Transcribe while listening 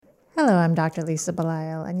Hello, I'm Dr. Lisa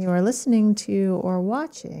Belisle, and you are listening to or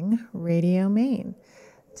watching Radio Maine.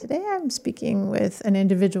 Today I'm speaking with an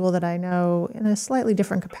individual that I know in a slightly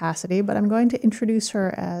different capacity, but I'm going to introduce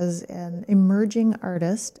her as an emerging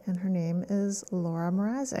artist, and her name is Laura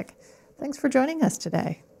Mrazek. Thanks for joining us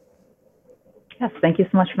today. Yes, thank you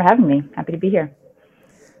so much for having me. Happy to be here.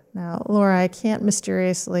 Now, Laura, I can't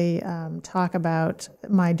mysteriously talk about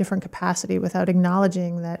my different capacity without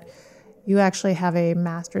acknowledging that you actually have a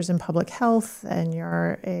master's in public health, and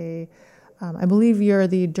you're I believe you're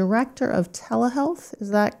the director of telehealth.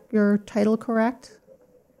 Is that your title correct?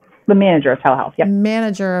 The manager of telehealth, yep.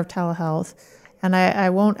 Manager of telehealth. And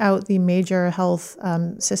I won't out the major health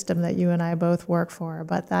system that you and I both work for,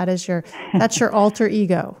 but that's your alter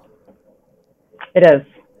ego. It is.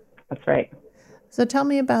 That's right. So tell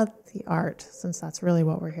me about the art, since that's really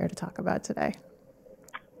what we're here to talk about today.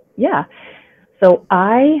 Yeah. So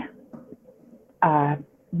I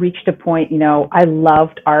reached a point, I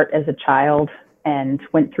loved art as a child and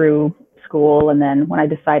went through school. And then when I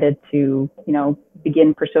decided to,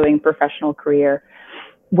 begin pursuing a professional career,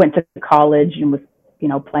 went to college and was,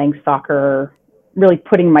 playing soccer, really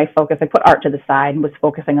putting my focus. I put art to the side and was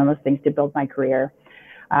focusing on those things to build my career.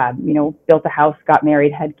 Built a house, got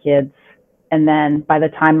married, had kids. And then by the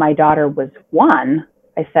time my daughter was 1,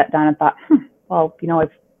 I sat down and thought, I've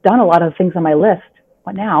done a lot of things on my list.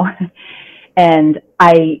 What now? And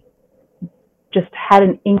I just had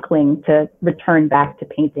an inkling to return back to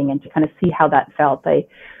painting and to kind of see how that felt. I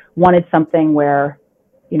wanted something where,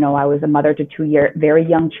 I was a mother to 2 very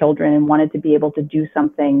young children and wanted to be able to do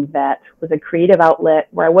something that was a creative outlet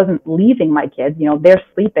where I wasn't leaving my kids, they're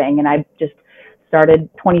sleeping, and I just started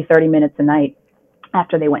 20, 30 minutes a night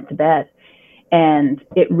after they went to bed. And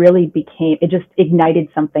it just ignited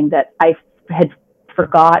something that I had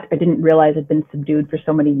forgot. I didn't realize had been subdued for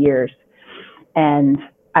so many years. And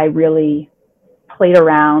I really played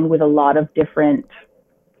around with a lot of different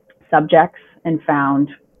subjects and found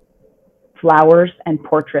flowers and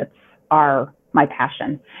portraits are my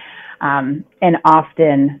passion. And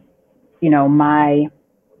often,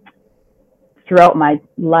 throughout my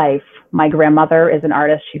life, my grandmother is an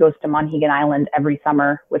artist. She goes to Monhegan Island every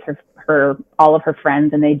summer with all of her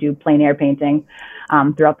friends, and they do plein air painting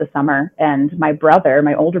throughout the summer. And my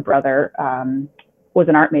older brother, was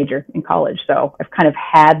an art major in college. So I've kind of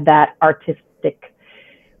had that artistic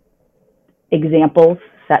examples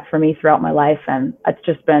set for me throughout my life. And it's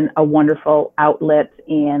just been a wonderful outlet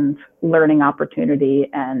and learning opportunity.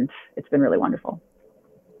 And it's been really wonderful.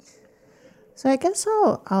 So I guess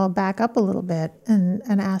I'll back up a little bit and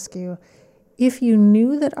ask you, if you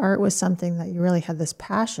knew that art was something that you really had this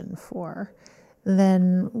passion for,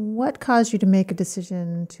 then what caused you to make a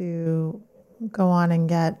decision to go on and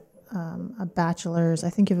get a bachelor's? I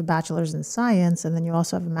think you have a bachelor's in science, and then you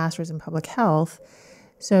also have a master's in public health.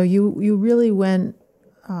 So you really went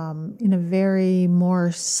in a very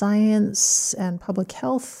more science and public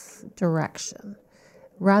health direction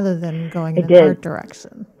rather than going in an art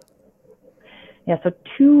direction. Yeah, so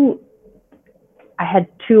I had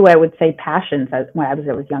two, I would say, passions when I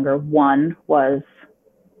was younger. One was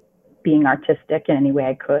being artistic in any way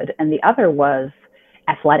I could, and the other was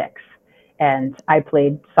athletics. And I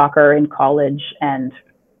played soccer in college, and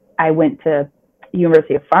I went to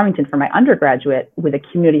University of Farmington for my undergraduate with a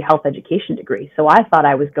community health education degree. So I thought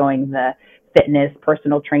I was going the fitness,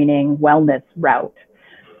 personal training, wellness route.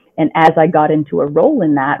 And as I got into a role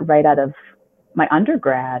in that right out of my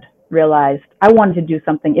undergrad, realized I wanted to do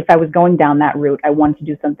something. If I was going down that route, I wanted to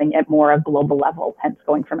do something at more a global level, hence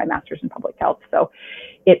going for my master's in public health. So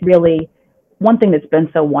it really, one thing that's been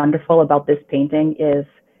so wonderful about this painting is,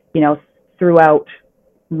 throughout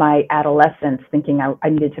my adolescence, thinking I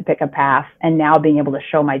needed to pick a path, and now being able to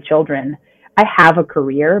show my children I have a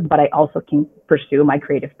career, but I also can pursue my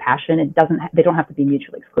creative passion. They don't have to be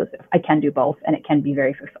mutually exclusive. I can do both, and it can be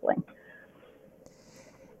very fulfilling.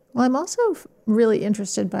 Well, I'm also really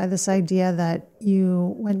interested by this idea that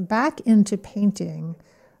you went back into painting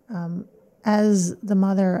as the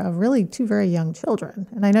mother of really 2 very young children.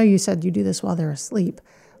 And I know you said you do this while they're asleep,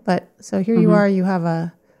 but so here you are, you have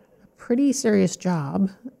a pretty serious job,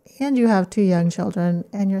 and you have 2 young children,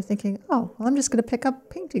 and you're thinking, I'm just going to pick up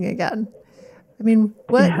painting again. I mean,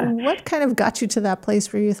 what kind of got you to that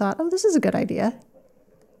place where you thought, this is a good idea?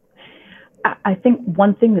 I think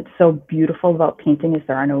one thing that's so beautiful about painting is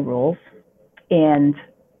there are no rules. And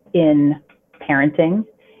in parenting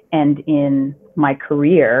and in my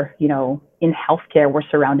career, in healthcare, we're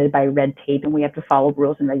surrounded by red tape and we have to follow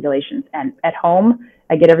rules and regulations. And at home,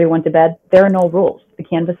 I get everyone to bed. There are no rules. The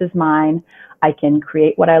canvas is mine. I can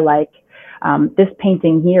create what I like. This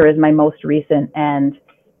painting here is my most recent, and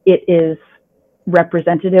it is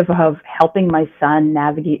representative of helping my son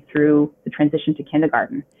navigate through the transition to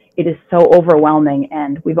kindergarten. It is so overwhelming,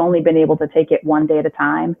 and we've only been able to take it one day at a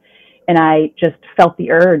time. And I just felt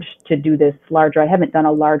the urge to do this larger. I haven't done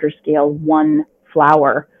a larger scale one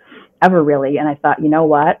flower ever really. And I thought, you know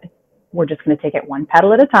what? We're just going to take it one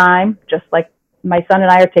petal at a time, just like my son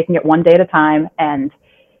and I are taking it one day at a time. And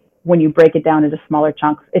when you break it down into smaller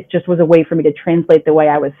chunks, it just was a way for me to translate the way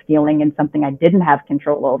I was feeling in something I didn't have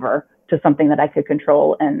control over to something that I could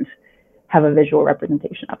control and have a visual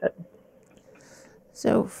representation of it.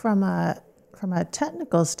 So from a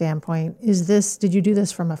technical standpoint, did you do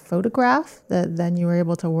this from a photograph that then you were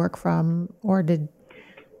able to work from, or did?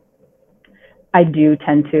 I do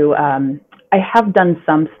tend to, I have done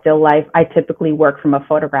some still life. I typically work from a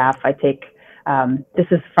photograph. I take, this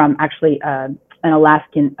is from actually a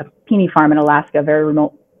peony farm in Alaska, a very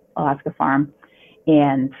remote Alaska farm.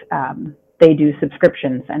 And they do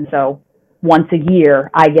subscriptions. And so once a year,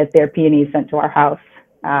 I get their peonies sent to our house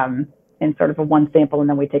in sort of a one sample, and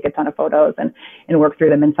then we take a ton of photos and work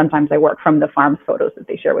through them. And sometimes I work from the farm's photos that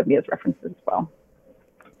they share with me as references as well.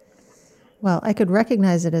 Well, I could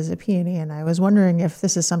recognize it as a peony, and I was wondering if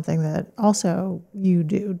this is something that also you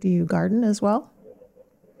do. Do you garden as well?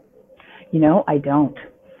 You know, I don't.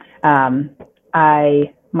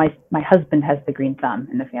 My husband has the green thumb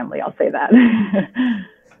in the family, I'll say that.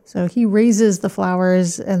 So he raises the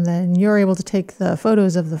flowers, and then you're able to take the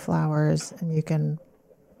photos of the flowers, and you can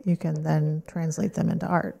then translate them into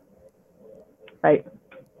art. Right.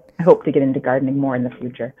 I hope to get into gardening more in the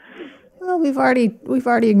future. Well, we've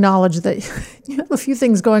already acknowledged that you have a few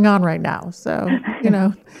things going on right now. So,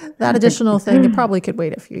 that additional thing, it probably could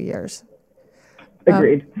wait a few years.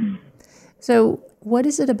 Agreed. So what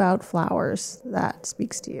is it about flowers that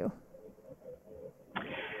speaks to you?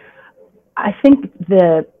 I think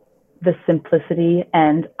the simplicity,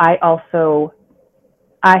 and I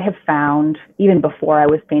have found, even before I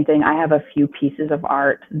was painting, I have a few pieces of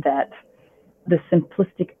art that the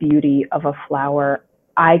simplistic beauty of a flower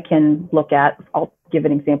I can look at. I'll give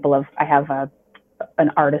an example of, I have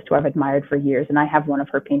an artist who I've admired for years, and I have one of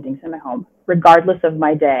her paintings in my home. Regardless of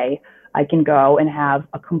my day, I can go and have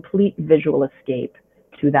a complete visual escape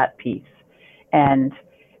to that piece. And,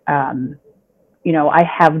 I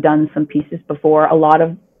have done some pieces before. A lot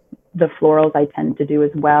of the florals I tend to do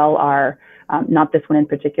as well are, not this one in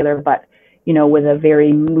particular, but, with a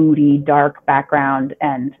very moody, dark background.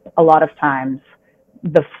 And a lot of times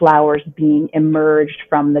the flowers being emerged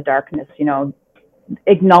from the darkness,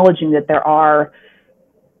 acknowledging that there are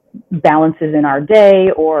balances in our day,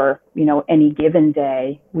 or, any given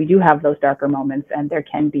day, we do have those darker moments, and there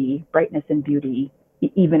can be brightness and beauty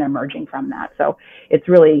even emerging from that. So it's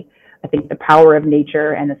really, I think, the power of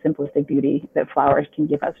nature and the simplistic beauty that flowers can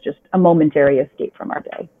give us, just a momentary escape from our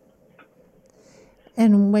day.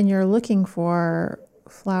 And when you're looking for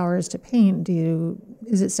flowers to paint,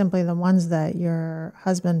 is it simply the ones that your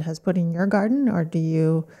husband has put in your garden, or do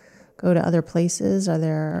you go to other places? Have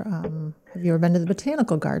you ever been to the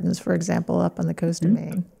botanical gardens, for example, up on the coast of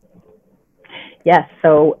Maine? Yes.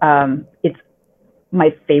 So it's my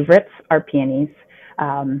favorites are peonies.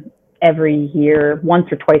 Every year, once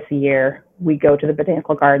or twice a year, we go to the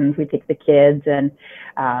botanical gardens. We take the kids, and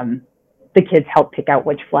the kids help pick out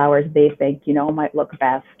which flowers they think, might look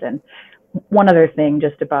best. And one other thing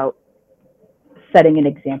just about setting an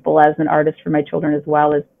example as an artist for my children as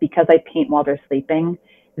well is, because I paint while they're sleeping,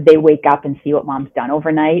 they wake up and see what mom's done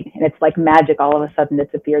overnight. And it's like magic. All of a sudden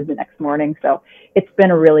it's appeared the next morning. So it's been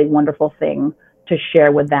a really wonderful thing to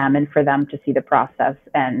share with them, and for them to see the process.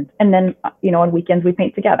 And then, on weekends we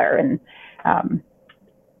paint together, and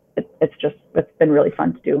it's been really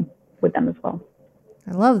fun to do with them as well.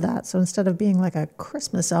 I love that. So instead of being like a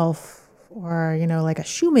Christmas elf, or, like a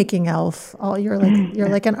shoemaking elf, you're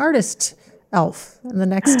like an artist elf. And the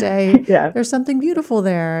next day, There's something beautiful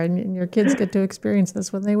there, and your kids get to experience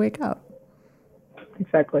this when they wake up.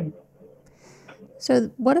 Exactly.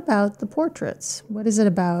 So what about the portraits? What is it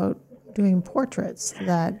about doing portraits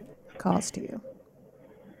that calls to you?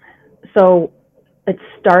 So it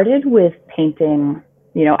started with painting,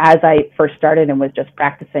 as I first started and was just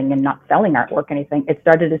practicing and not selling artwork or anything. It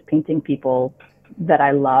started as painting people that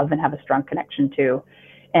I love and have a strong connection to.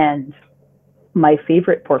 And my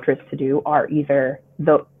favorite portraits to do are either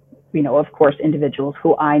of course, individuals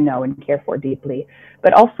who I know and care for deeply,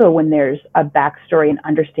 but also when there's a backstory and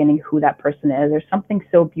understanding who that person is. There's something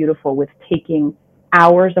so beautiful with taking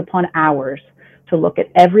hours upon hours to look at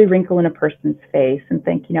every wrinkle in a person's face and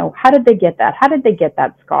think, how did they get that? How did they get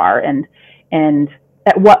that scar? And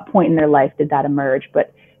at what point in their life did that emerge?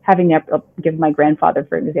 But having that, I'll give my grandfather,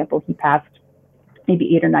 for example, he passed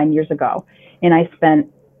maybe 8 or 9 years ago. And I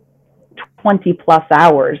spent 20 plus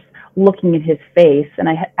hours looking at his face, and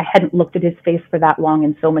I hadn't looked at his face for that long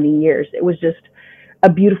in so many years. It was just a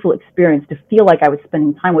beautiful experience to feel like I was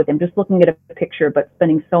spending time with him, just looking at a picture, but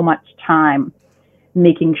spending so much time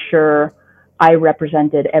making sure I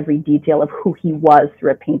represented every detail of who he was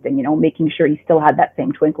through a painting, making sure he still had that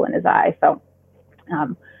same twinkle in his eye. So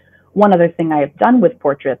one other thing I have done with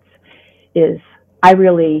portraits is I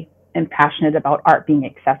really am passionate about art being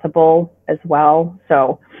accessible as well.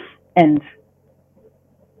 So, and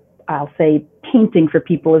I'll say painting for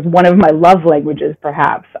people is one of my love languages,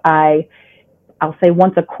 perhaps. I'll say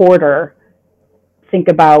once a quarter, think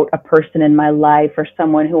about a person in my life or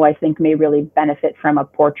someone who I think may really benefit from a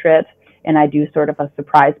portrait. And I do sort of a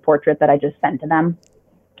surprise portrait that I just send to them.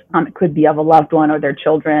 It could be of a loved one or their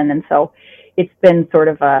children. And so it's been sort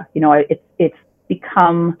of it's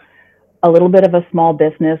become a little bit of a small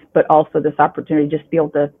business, but also this opportunity just to be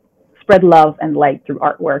able to spread love and light through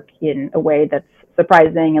artwork in a way that's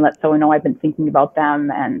surprising and let someone know I've been thinking about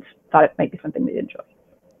them and thought it might be something they'd enjoy.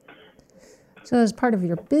 So as part of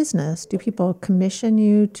your business, do people commission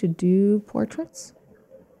you to do portraits?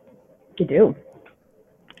 You do.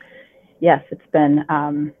 Yes, it's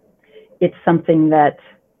something that,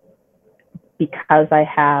 because I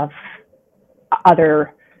have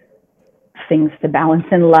other things to balance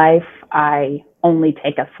in life, I only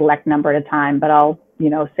take a select number at a time, but I'll,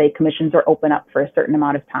 say commissions are open up for a certain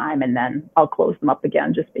amount of time and then I'll close them up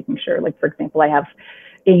again, just making sure. Like, for example, I have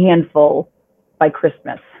a handful by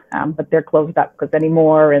Christmas, but they're closed up because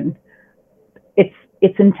anymore. And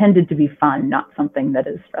it's intended to be fun, not something that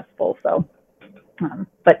is stressful. So,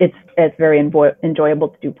 but it's very enjoyable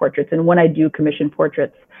to do portraits. And when I do commission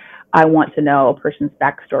portraits, I want to know a person's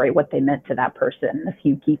backstory, what they meant to that person, a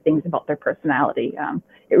few key things about their personality.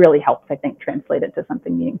 It really helps, I think, translate it to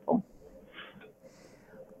something meaningful.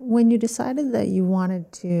 When you decided that you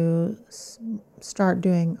wanted to start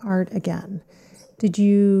doing art again, did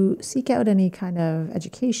you seek out any kind of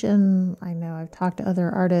education? I know I've talked to other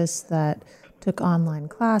artists that took online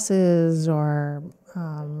classes or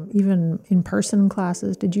even in-person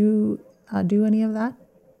classes. Did you do any of that?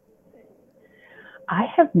 I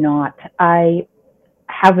have not. I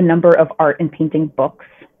have a number of art and painting books.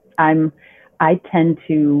 I tend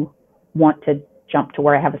to want to jump to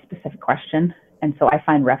where I have a specific question, and so I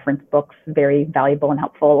find reference books very valuable and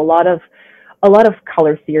helpful. A lot of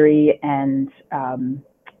color theory and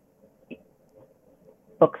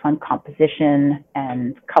books on composition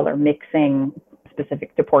and color mixing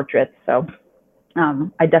specific to portraits. So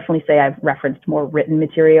I definitely say I've referenced more written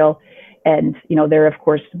material. And, there are, of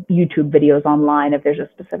course, YouTube videos online if there's a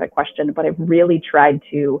specific question, but I've really tried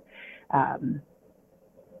to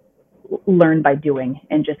learn by doing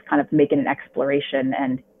and just kind of make it an exploration.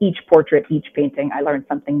 And each portrait, each painting, I learned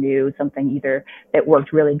something new, something either that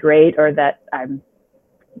worked really great or that I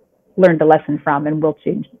learned a lesson from and will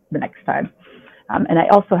change the next time. And I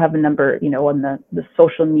also have a number, on the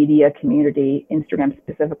social media community, Instagram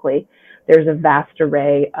specifically, there's a vast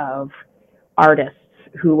array of artists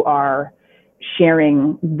who are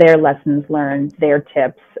sharing their lessons learned, their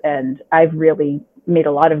tips. And I've really made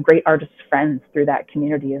a lot of great artist friends through that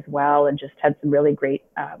community as well, and just had some really great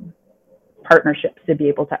partnerships to be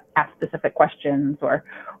able to ask specific questions or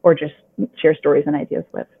just share stories and ideas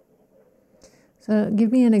with. So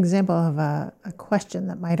give me an example of a question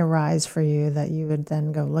that might arise for you that you would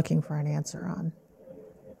then go looking for an answer on.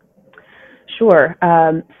 Sure.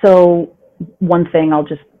 So one thing I'll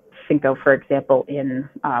just think of, for example, in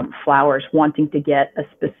flowers, wanting to get a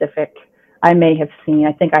specific, I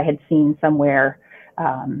think I had seen somewhere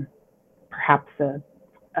perhaps a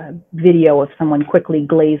video of someone quickly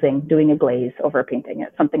doing a glaze over a painting.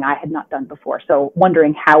 It's something I had not done before. So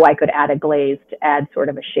wondering how I could add a glaze to add sort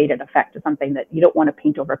of a shaded effect to something that you don't want to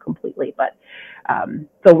paint over completely. But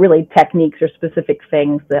so really techniques or specific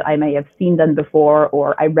things that I may have seen done before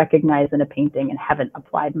or I recognize in a painting and haven't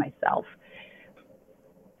applied myself.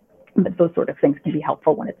 But those sort of things can be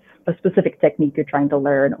helpful when it's a specific technique you're trying to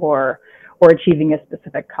learn or achieving a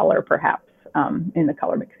specific color, perhaps, in the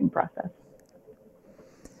color mixing process.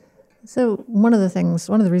 So one of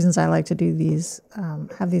the reasons I like to do these,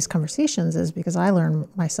 have these conversations is because I learn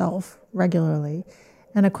myself regularly.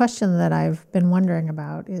 And a question that I've been wondering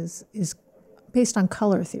about is based on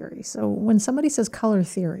color theory. So when somebody says color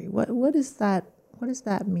theory, what does that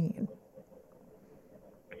mean?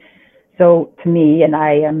 So to me, and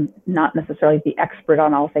I am not necessarily the expert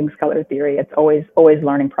on all things color theory, it's always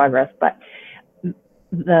learning progress, but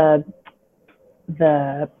the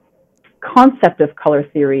concept of color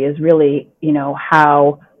theory is really,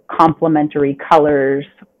 how complementary colors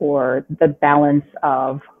or the balance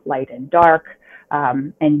of light and dark,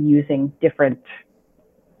 and using different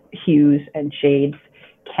hues and shades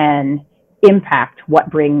can impact what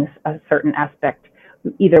brings a certain aspect,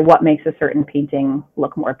 either what makes a certain painting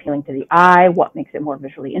look more appealing to the eye, what makes it more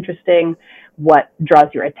visually interesting, what draws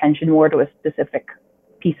your attention more to a specific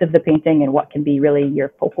piece of the painting, and what can be really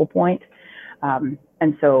your focal point.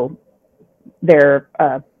 And so there's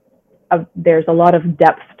a lot of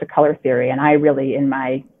depth to color theory, and I really, in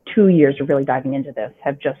my 2 years of really diving into this,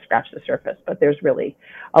 have just scratched the surface. But there's really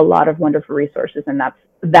a lot of wonderful resources, and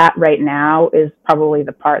that right now is probably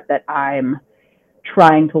the part that I'm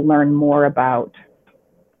trying to learn more about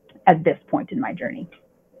at this point in my journey.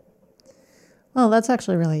 Well, that's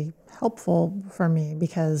actually really helpful for me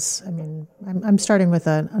because, I mean, I'm starting with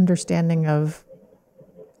an understanding of,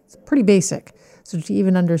 it's pretty basic. So to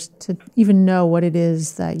even know what it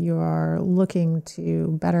is that you are looking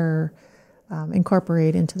to better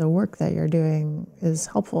incorporate into the work that you're doing is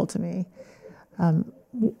helpful to me.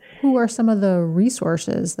 Who are some of the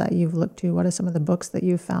resources that you've looked to? What are some of the books that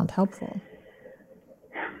you've found helpful?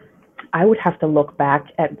 I would have to look back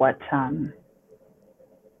at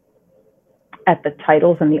at the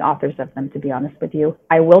titles and the authors of them, to be honest with you.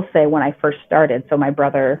 I will say when I first started, so my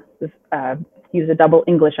brother he was a double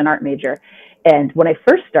English and art major. And when I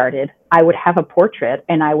first started, I would have a portrait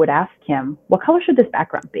and I would ask him, what color should this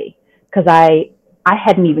background be? Because I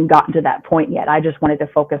hadn't even gotten to that point yet. I just wanted to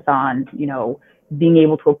focus on, being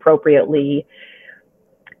able to appropriately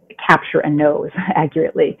capture a nose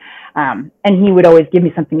accurately. And he would always give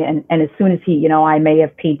me something. And as soon as I may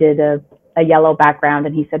have painted a yellow background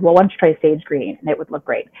and he said, well, why don't you try sage green? And it would look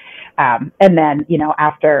great. And then,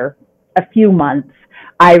 after a few months,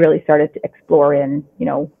 I really started to explore in,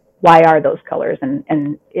 why are those colors?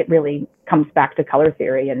 And it really comes back to color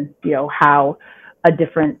theory and, how a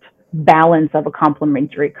different balance of a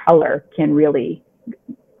complementary color can really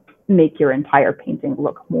make your entire painting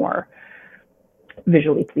look more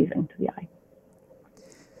visually pleasing to the eye.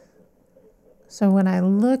 So when I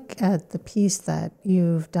look at the piece that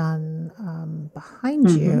you've done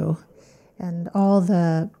behind you and all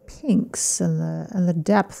the pinks and the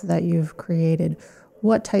depth that you've created,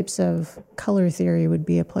 what types of color theory would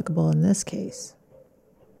be applicable in this case?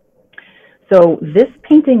 So this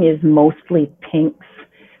painting is mostly pinks,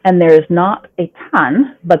 and there's not a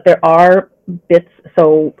ton, but there are bits.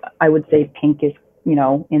 So I would say pink is,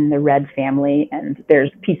 in the red family, and there's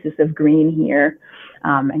pieces of green here,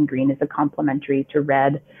 and green is a complementary to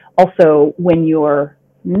red. Also, when you're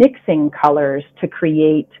mixing colors to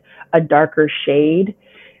create a darker shade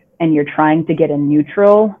and you're trying to get a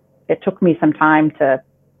neutral, it took me some time to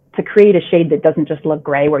create a shade that doesn't just look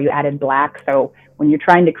gray where you added black. So when you're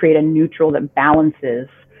trying to create a neutral that balances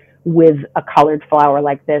with a colored flower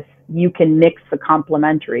like this, you can mix the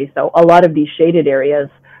complementary. So a lot of these shaded areas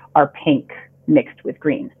are pink mixed with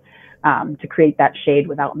green to create that shade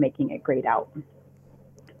without making it grayed out.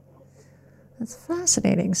 That's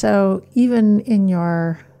fascinating. So even in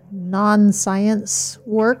your non-science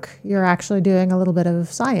work, you're actually doing a little bit of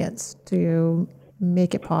science to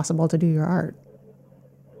make it possible to do your art.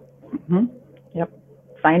 Mm-hmm. Yep.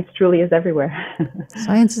 Science truly is everywhere.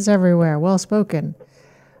 Science is everywhere. Well spoken.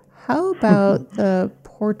 How about the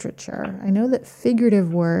portraiture? I know that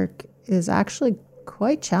figurative work is actually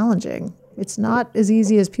quite challenging. It's not as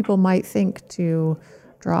easy as people might think to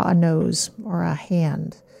draw a nose or a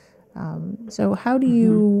hand. So how do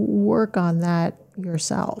you work on that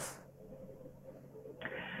yourself?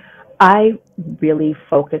 I really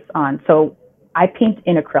focus on, so I paint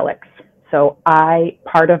in acrylics. So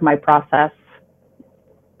part of my process,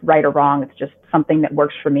 right or wrong, it's just something that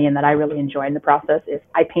works for me and that I really enjoy in the process, is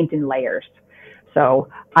I paint in layers. So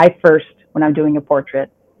I first, when I'm doing a portrait,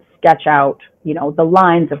 sketch out, the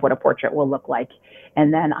lines of what a portrait will look like.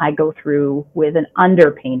 And then I go through with an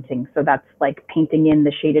underpainting. So that's like painting in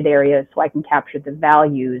the shaded areas so I can capture the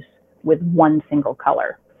values with one single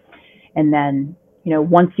color. And then,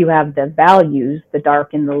 once you have the values, the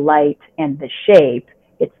dark and the light and the shape,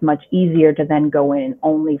 it's much easier to then go in and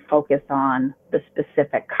only focus on the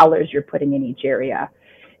specific colors you're putting in each area.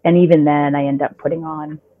 And even then I end up putting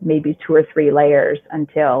on maybe 2 or 3 layers and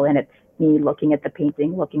it's me looking at the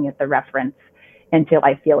painting, looking at the reference until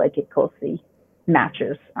I feel like it closely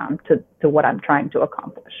matches to what I'm trying to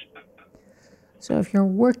accomplish. So if you're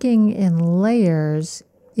working in layers,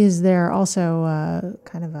 is there also a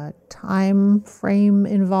kind of a time frame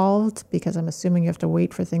involved? Because I'm assuming you have to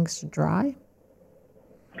wait for things to dry.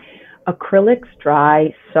 Acrylics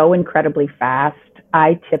dry so incredibly fast.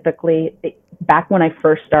 I typically, back when I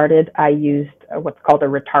first started, I used what's called a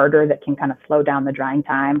retarder that can kind of slow down the drying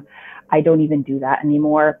time. I don't even do that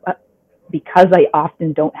anymore. But because I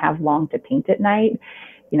often don't have long to paint at night,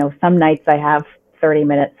 some nights I have 30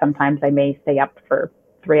 minutes. Sometimes I may stay up for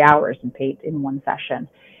 3 hours and paint in one session.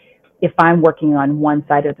 If I'm working on one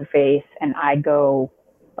side of the face and I go,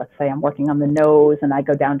 let's say I'm working on the nose and I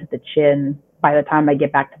go down to the chin, by the time I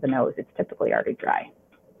get back to the nose, it's typically already dry.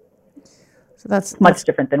 So that's much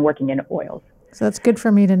different than working in oils. So that's good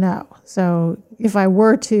for me to know. So if I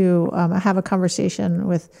were to have a conversation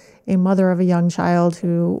with a mother of a young child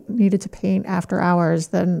who needed to paint after hours,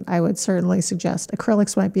 then I would certainly suggest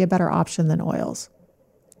acrylics might be a better option than oils.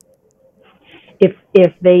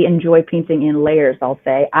 If they enjoy painting in layers, I'll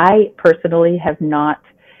say. I personally have not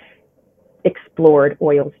explored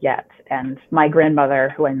oils yet. And my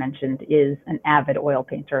grandmother, who I mentioned, is an avid oil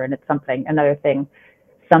painter, and it's another thing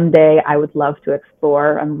someday I would love to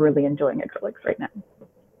explore. I'm really enjoying acrylics right now.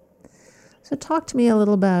 So talk to me a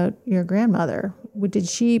little about your grandmother. Did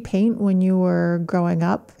she paint when you were growing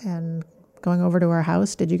up and going over to her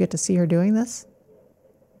house? Did you get to see her doing this?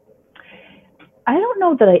 I don't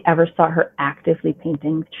know that I ever saw her actively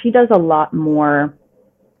painting. She does a lot more.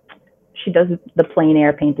 She does the plein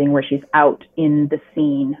air painting where she's out in the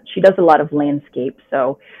scene. She does a lot of landscape.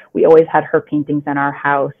 So we always had her paintings in our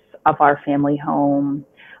house of our family home.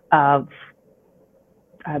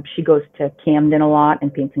 She goes to Camden a lot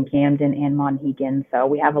and paints in Camden and Monhegan.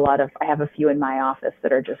 So I have a few in my office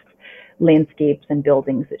that are just landscapes and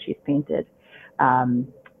buildings that she's painted.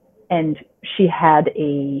 And she had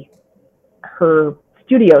her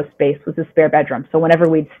studio space was a spare bedroom. So whenever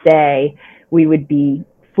we'd stay, we would be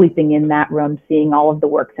sleeping in that room, seeing all of the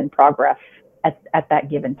works in progress at that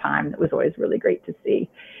given time. It was always really great to see.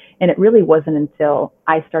 And it really wasn't until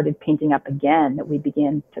I started painting up again that we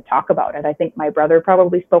began to talk about it. I think my brother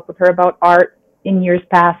probably spoke with her about art in years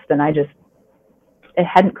past, and it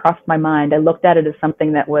hadn't crossed my mind. I looked at it as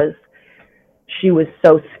something she was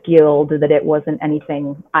so skilled that it wasn't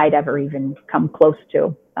anything I'd ever even come close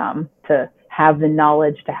to have the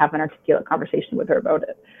knowledge to have an articulate conversation with her about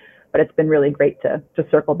it. But it's been really great to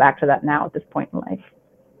circle back to that now at this point in life.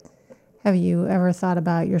 Have you ever thought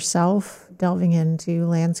about yourself delving into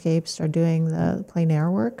landscapes or doing the plein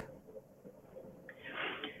air work?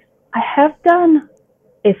 I have done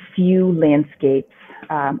a few landscapes.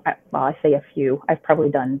 I say a few. I've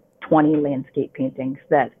probably done 20 landscape paintings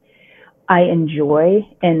that I enjoy,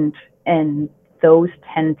 and those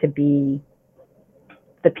tend to be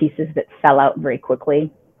the pieces that sell out very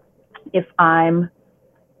quickly. If I'm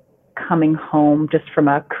coming home just from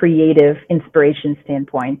a creative inspiration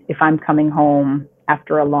standpoint, if I'm coming home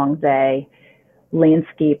after a long day,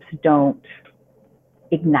 landscapes don't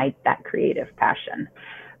ignite that creative passion.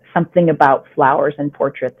 Something about flowers and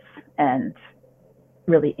portraits and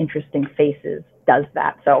really interesting faces does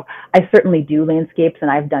that. So I certainly do landscapes, and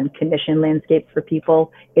I've done commission landscapes for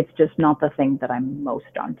people. It's just not the thing that I'm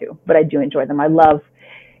most onto, but I do enjoy them. I love,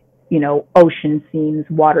 ocean scenes,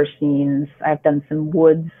 water scenes. I've done some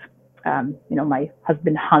woods. My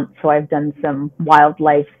husband hunts, so I've done some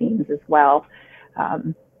wildlife scenes as well,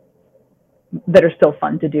 that are still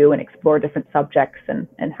fun to do and explore different subjects and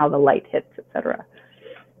how the light hits, etc.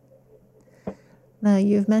 Now,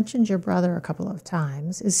 you've mentioned your brother a couple of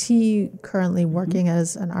times. Is he currently working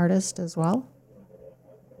as an artist as well?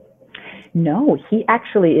 No, he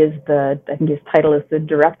actually is I think his title is the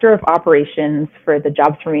Director of Operations for the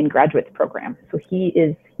Jobs for Marine Graduates Program. So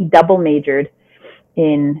he double majored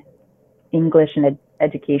in English and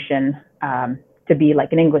education to be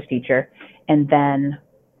like an English teacher, and then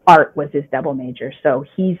art was his double major. So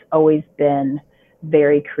he's always been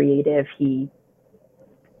very creative. He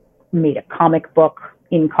made a comic book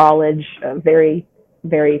in college, a very,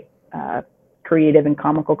 very creative and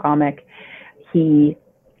comical comic. He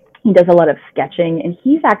does a lot of sketching, and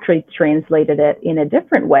he's actually translated it in a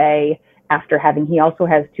different way he also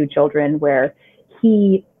has 2 children, where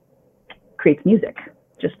he creates music,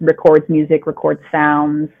 just records music, records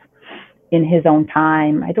sounds in his own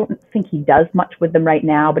time. I don't think he does much with them right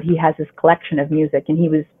now, but he has his collection of music, and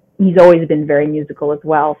he's always been very musical as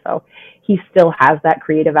well. So he still has that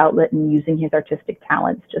creative outlet and using his artistic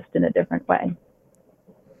talents just in a different way.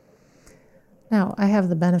 Now, I have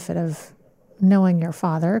the benefit of knowing your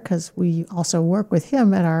father because we also work with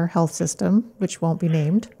him at our health system, which won't be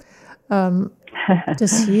named.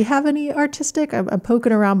 Does he have any artistic, I'm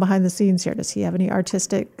poking around behind the scenes here, does he have any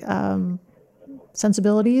artistic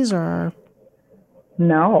sensibilities or?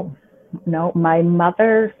 No, my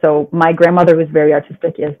grandmother was very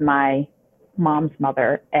artistic, is my mom's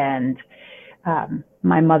mother, and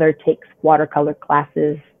my mother takes watercolor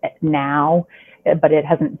classes now, but it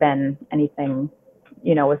hasn't been anything,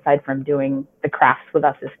 aside from doing the crafts with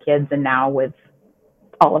us as kids and now with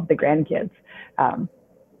all of the grandkids.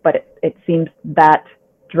 But it seems that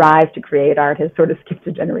drive to create art has sort of skipped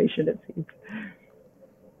a generation, it seems.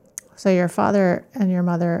 So your father and your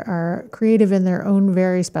mother are creative in their own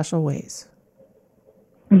very special ways.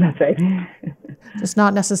 That's right. Just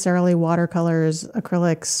not necessarily watercolors,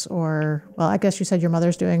 acrylics, or, well, I guess you said your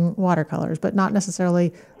mother's doing watercolors, but not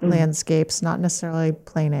necessarily landscapes, not necessarily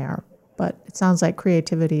plein air. But it sounds like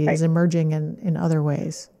creativity is emerging in other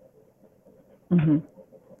ways. Mm-hmm.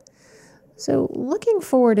 So looking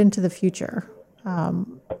forward into the future,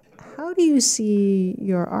 how do you see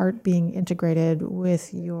your art being integrated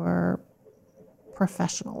with your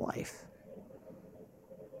professional life?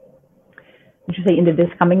 Did you say into this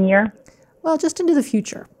coming year? Well, just into the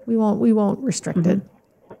future. We won't restrict it.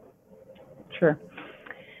 Sure.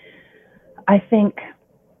 I think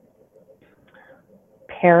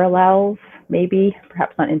parallels, maybe,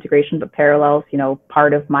 perhaps not integration, but parallels.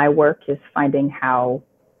 Part of my work is finding how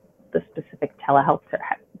the specific telehealth,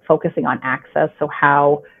 focusing on access, so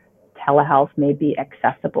how telehealth may be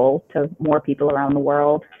accessible to more people around the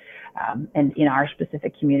world. And in our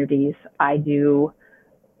specific communities, I do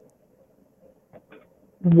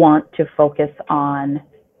want to focus on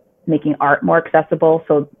making art more accessible.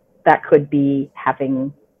 So that could be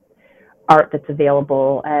having art that's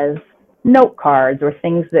available as note cards or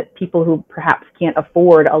things that people who perhaps can't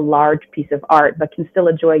afford a large piece of art but can still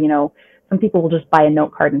enjoy. Some people will just buy a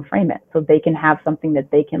note card and frame it so they can have something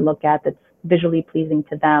that they can look at that's visually pleasing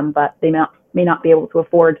to them, but they may not be able to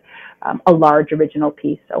afford a large original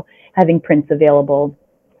piece. So having prints available,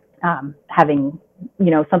 having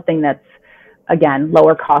something that's, again,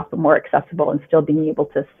 lower cost but more accessible, and still being able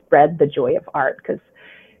to spread the joy of art. Because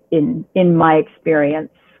in my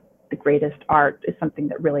experience, the greatest art is something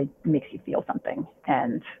that really makes you feel something,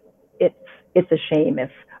 and it's a shame if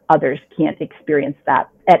others can't experience that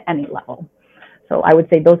at any level. So I would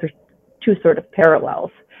say those are two sort of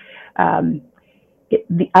parallels.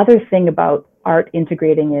 The other thing about art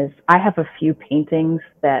integrating is I have a few paintings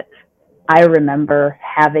that I remember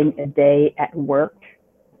having a day at work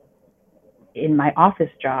in my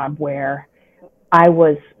office job where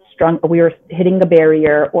we were hitting the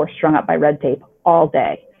barrier or strung up by red tape all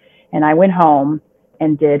day. And I went home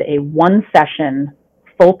and did a 1-session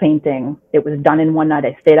full painting. It was done in one night.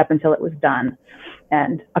 I stayed up until it was done.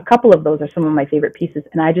 And a couple of those are some of my favorite pieces.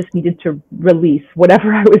 And I just needed to release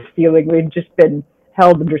whatever I was feeling. We'd just been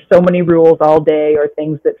held under so many rules all day, or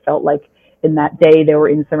things that felt like in that day they were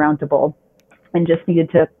insurmountable, and just needed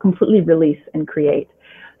to completely release and create.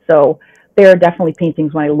 So there are definitely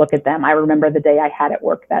paintings, when I look at them, I remember the day I had at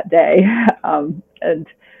work that day. And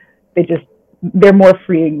they're more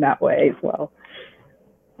freeing that way as well.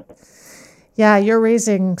 Yeah, you're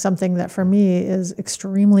raising something that for me is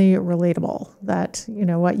extremely relatable, that,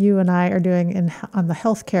 what you and I are doing on the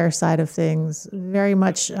healthcare side of things very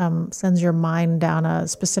much sends your mind down a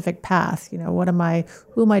specific path. Who am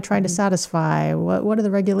I trying to satisfy? What are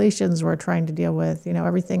the regulations we're trying to deal with?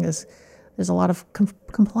 There's a lot of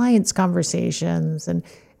compliance conversations, and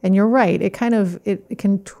you're right. It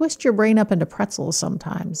can twist your brain up into pretzels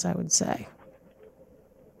sometimes, I would say.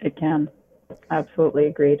 It can. Absolutely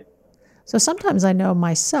agreed. So sometimes I know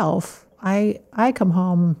myself, I come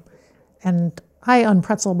home and I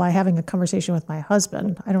unpretzel by having a conversation with my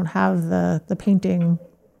husband. I don't have the painting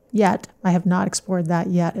yet. I have not explored that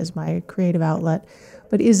yet as my creative outlet.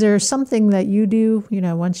 But is there something that you do,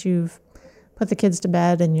 once you've put the kids to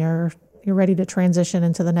bed and you're ready to transition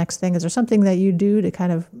into the next thing? Is there something that you do to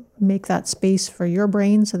kind of make that space for your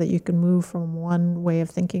brain so that you can move from one way of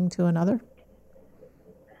thinking to another?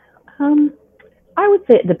 I would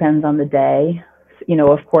say it depends on the day.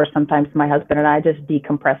 Of course, sometimes my husband and I just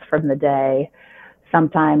decompress from the day.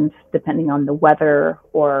 Sometimes, depending on the weather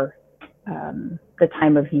or the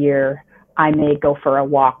time of year, I may go for a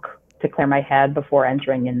walk to clear my head before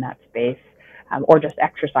entering in that space, or just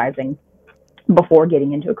exercising before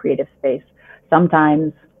getting into a creative space.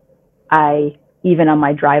 Sometimes I, even on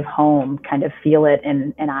my drive home, kind of feel it,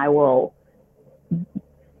 and I will.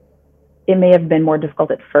 It may have been more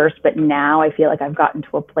difficult at first, but now I feel like I've gotten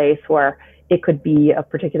to a place where it could be a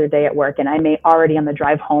particular day at work, and I may already on the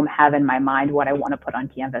drive home have in my mind what I want to put on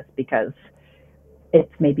canvas, because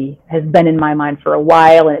it's maybe has been in my mind for a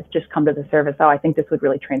while and it's just come to the surface. Oh, I think this would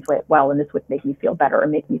really translate well, and this would make me feel better, or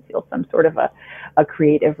make me feel some sort of a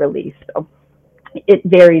creative release. So it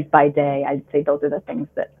varies by day. I'd say those are the things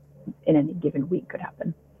that in any given week could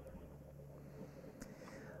happen.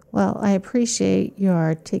 Well, I appreciate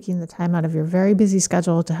your taking the time out of your very busy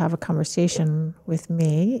schedule to have a conversation with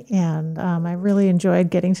me, and I really enjoyed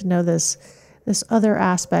getting to know this other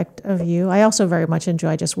aspect of you. I also very much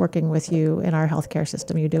enjoy just working with you in our healthcare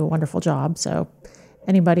system. You do a wonderful job. So,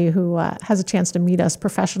 anybody who has a chance to meet us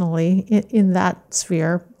professionally in that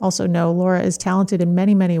sphere also know Laura is talented in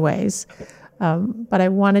many, many ways. But I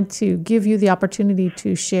wanted to give you the opportunity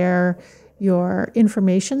to share your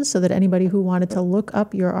information so that anybody who wanted to look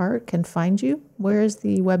up your art can find you. Where is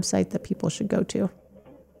the website that people should go to?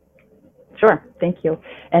 Sure, thank you.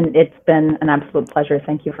 And it's been an absolute pleasure.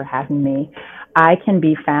 Thank you for having me. I can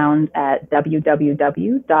be found at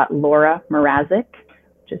www.lauramrazek,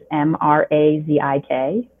 which is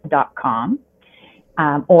MRAZIK.com,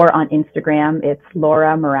 or on Instagram, it's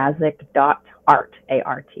lauramrazek.art,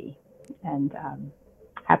 A-R-T. And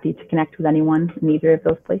happy to connect with anyone in either of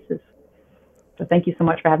those places. So thank you so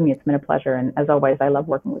much for having me. It's been a pleasure. And as always, I love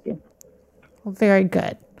working with you. Well, very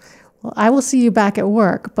good. Well, I will see you back at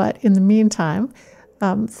work, but in the meantime,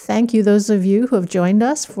 thank you, those of you who have joined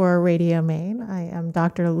us for Radio Maine. I am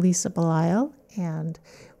Dr. Lisa Belisle, and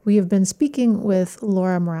we have been speaking with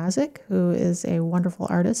Laura Mrazek, who is a wonderful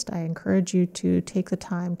artist. I encourage you to take the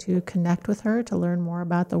time to connect with her to learn more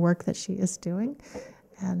about the work that she is doing.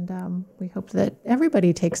 And we hope that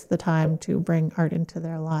everybody takes the time to bring art into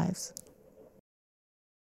their lives.